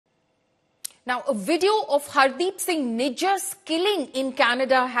Now, a video of Hardeep Singh Nijjar's killing in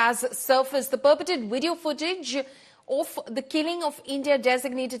Canada has surfaced. The purported video footage of the killing of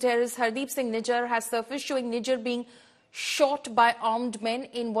India-designated terrorist Hardeep Singh Nijjar has surfaced, showing Nijjar being shot by armed men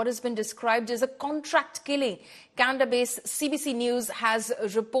in what has been described as a contract killing. Canada-based CBC News has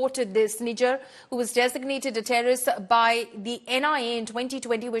reported this. Nijjar, who was designated a terrorist by the NIA in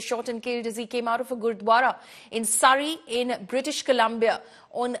 2020, was shot and killed as he came out of a Gurdwara in Saree in British Columbia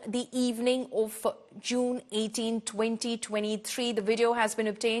on the evening of June 18, 2023. The video has been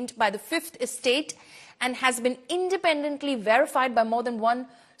obtained by the Fifth Estate and has been independently verified by more than one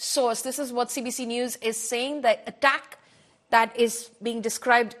source. This is what CBC News is saying. The attack that is being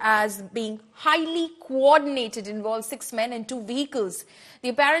described as being highly coordinated involves 6 men and 2 vehicles. The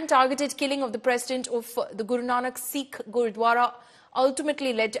apparent targeted killing of the president of the Guru Nanak Sikh Gurdwara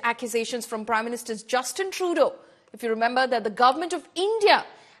ultimately led to accusations from Prime Minister Justin Trudeau. If you remember that the government of India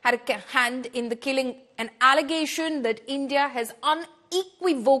had a hand in the killing, an allegation that India has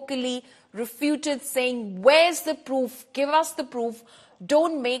unequivocally refuted, saying, "Where's the proof? Give us the proof.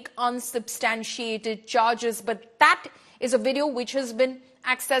 Don't make unsubstantiated charges." But that is a video which has been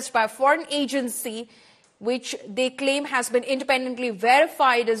accessed by a foreign agency, which they claim has been independently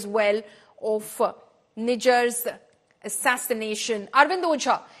verified as well, of Nijjar's assassination. Arvind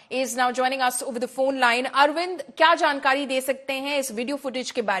Ojha is now joining us over the phone line. Arvind, क्या जानकारी दे सकते हैं इस video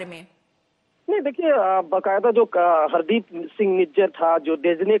footage के बारे में? नहीं, देखिए, बाकायदा जो हरदीप सिंह निज्जर था, जो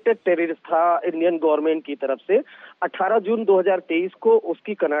डेजिग्नेटेड टेररिस्ट था इंडियन गवर्नमेंट की तरफ से, 18 जून 2023 को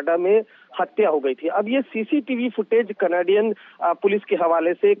उसकी कनाडा में हत्या हो गई थी। अब ये सीसीटीवी फुटेज कनाडियन पुलिस के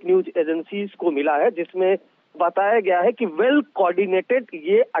हवाले से एक न्यूज एजेंसी को मिला है, जिसमें बताया गया है कि वेल कोऑर्डिनेटेड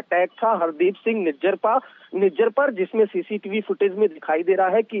ये अटैक था हरदीप सिंह निज्जर पर, जिसमें सीसीटीवी फुटेज में दिखाई दे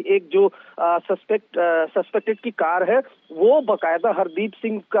रहा है कि एक जो सस्पेक्टेड की कार है, वो बकायदा हरदीप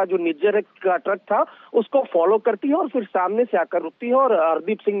सिंह का जो निज्जर का ट्रक था उसको फॉलो करती है और फिर सामने से आकर रुकती है और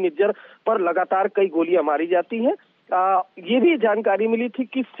हरदीप सिंह निज्जर पर लगातार कई गोलियां मारी जाती हैं। ये भी जानकारी मिली थी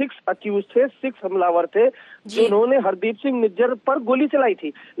कि 6 अक्यूज थे, 6 हमलावर थे जिन्होंने हरदीप सिंह निज्जर पर गोली चलाई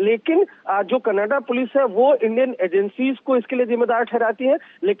थी। लेकिन जो कनाडा पुलिस है वो इंडियन एजेंसीज को इसके लिए जिम्मेदार ठहराती है।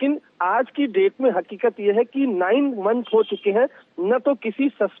 लेकिन आज की डेट में हकीकत यह है कि 9 मंथ हो चुके हैं, न तो किसी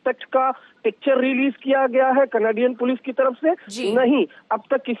सस्पेक्ट का पिक्चर रिलीज किया गया है कनाडियन पुलिस की तरफ से, नहीं अब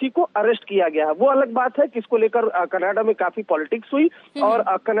तक किसी को अरेस्ट किया गया है। वो अलग बात है कि इसको लेकर कनाडा में काफी पॉलिटिक्स हुई और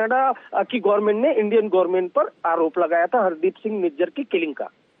कनाडा की गवर्नमेंट ने इंडियन गवर्नमेंट पर आरोप लगाया था हरदीप सिंह निज्जर की किलिंग का।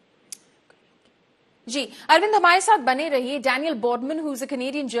 जी अरविंद, हमारे साथ बने रहिए। Daniel Bodman, who is a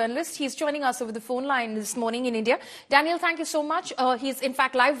Canadian journalist, he's joining us over the phone line this morning in India. Daniel, thank you so much. He's in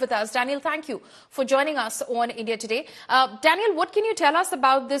fact live with us. Daniel, thank you for joining us on India Today. Daniel, what can you tell us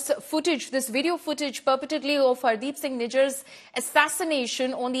about this footage, this video footage purportedly of Hardeep Singh Nijjar's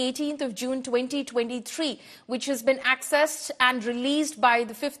assassination on the 18th of June 2023, which has been accessed and released by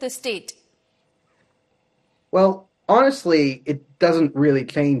the Fifth Estate? Well, honestly, it doesn't really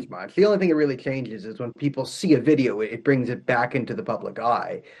change much. The only thing it really changes is when people see a video, it brings it back into the public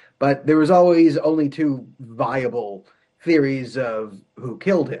eye. But there was always only 2 viable theories of who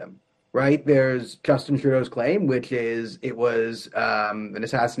killed him, right? There's Justin Trudeau's claim, which is it was an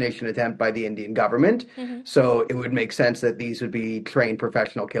assassination attempt by the Indian government. So it would make sense that these would be trained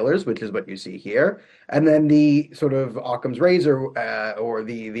professional killers, which is what you see here. And then the sort of Occam's razor or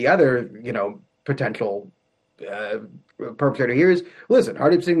the other, potential perpetrator here is, listen,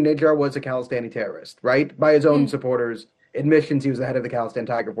 Hardeep Singh Nijjar was a Khalistani terrorist, right? By his own supporters' admissions, he was the head of the Khalistan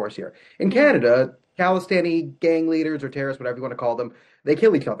Tiger Force here. In Canada, Khalistani gang leaders or terrorists, whatever you want to call them, they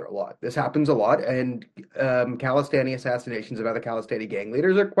kill each other a lot. This happens a lot, and Khalistani assassinations of other Khalistani gang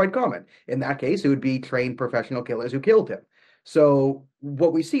leaders are quite common. In that case, it would be trained professional killers who killed him. So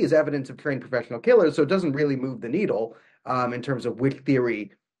what we see is evidence of trained professional killers, so it doesn't really move the needle in terms of which theory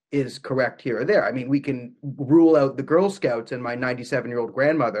is correct here or there. I mean, we can rule out the Girl Scouts and my 97-year-old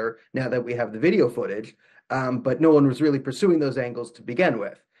grandmother now that we have the video footage, but no one was really pursuing those angles to begin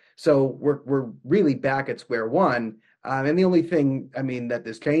with. So we're really back at square one. And the only thing, that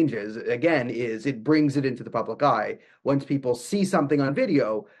this changes, again, is it brings it into the public eye. Once people see something on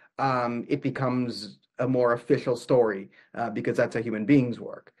video, it becomes a more official story because that's how human beings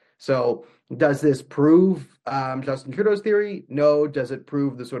work. So does this prove Justin Trudeau's theory? No. Does it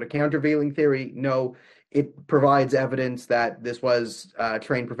prove the sort of countervailing theory? No. It provides evidence that this was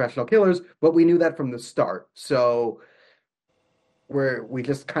trained professional killers, but we knew that from the start. So we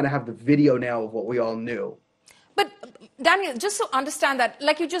just kind of have the video now of what we all knew. But Daniel, just to understand that,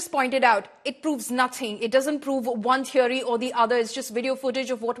 like you just pointed out, it proves nothing. It doesn't prove one theory or the other. It's just video footage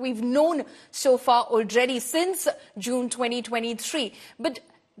of what we've known so far already since June 2023. But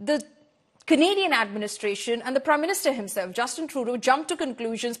the Canadian administration and the Prime Minister himself, Justin Trudeau, jumped to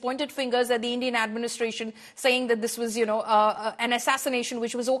conclusions, pointed fingers at the Indian administration, saying that this was, an assassination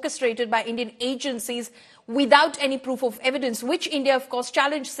which was orchestrated by Indian agencies without any proof of evidence, which India, of course,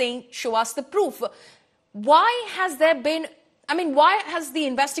 challenged, saying, show us the proof. Why has the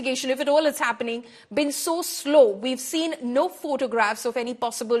investigation, if at all it's happening, been so slow? We've seen no photographs of any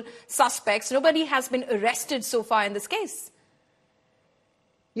possible suspects. Nobody has been arrested so far in this case.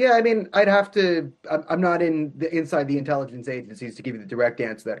 Yeah, I mean, I'm not inside the intelligence agencies to give you the direct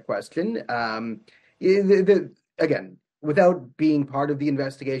answer to that question. Again, without being part of the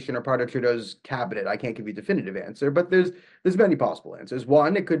investigation or part of Trudeau's cabinet, I can't give you a definitive answer, but there's many possible answers.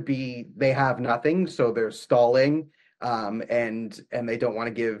 One, it could be they have nothing, so they're stalling, and they don't want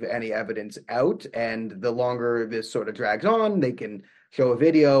to give any evidence out. And the longer this sort of drags on, they can show a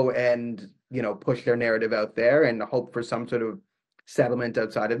video and, push their narrative out there and hope for some sort of settlement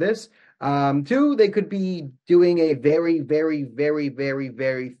outside of this. Two, they could be doing a very, very, very, very,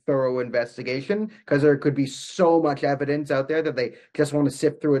 very thorough investigation, because there could be so much evidence out there that they just want to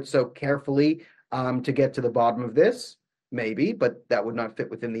sift through it so carefully to get to the bottom of this. Maybe, but that would not fit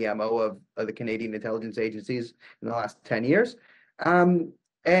within the MO of the Canadian intelligence agencies in the last 10 years. And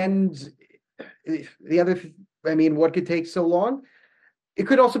the other, what could take so long? It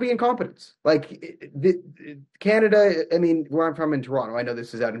could also be incompetence. Canada, where I'm from in Toronto, I know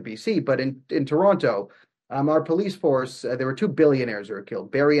this is out in BC, but in Toronto, our police force, there were two billionaires who were killed,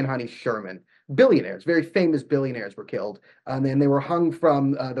 Barry and Honey Sherman. Billionaires, very famous billionaires were killed. And then they were hung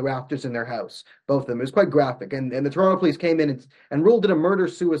from the rafters in their house, both of them. It was quite graphic. And the Toronto police came in and ruled it a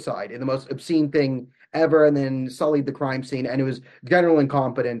murder-suicide in the most obscene thing ever, and then sullied the crime scene. And it was general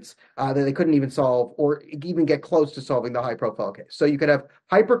incompetence that they couldn't even solve or even get close to solving the high-profile case. So you could have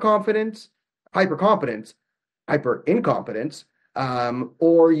hyper-incompetence,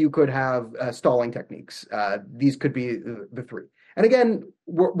 or you could have stalling techniques. These could be the three. And again,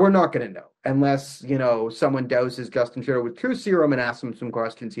 we're not going to know unless, someone douses Justin Trudeau with true serum and asks him some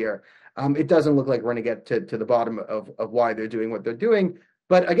questions here. It doesn't look like we're going to get to the bottom of why they're doing what they're doing.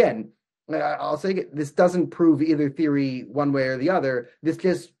 But again, I'll say this doesn't prove either theory one way or the other. This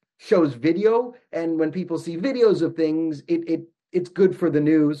just shows video. And when people see videos of things, it's good for the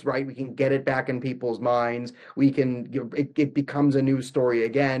news, right? We can get it back in people's minds. We can, it becomes a news story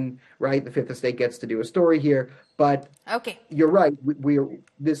again, right? The Fifth Estate gets to do a story here, but okay, you're right.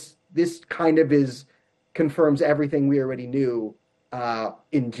 This kind of confirms everything we already knew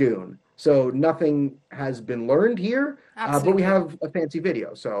in June. So nothing has been learned here, but we have a fancy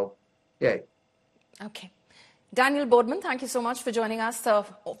video. So, yay. Okay. Daniel Boardman, thank you so much for joining us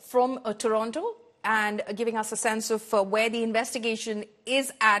from Toronto and giving us a sense of where the investigation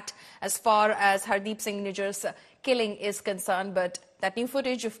is at as far as Hardeep Singh Nijjar's killing is concerned. But that new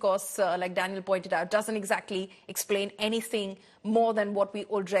footage, of course, like Daniel pointed out, doesn't exactly explain anything more than what we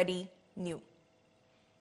already knew.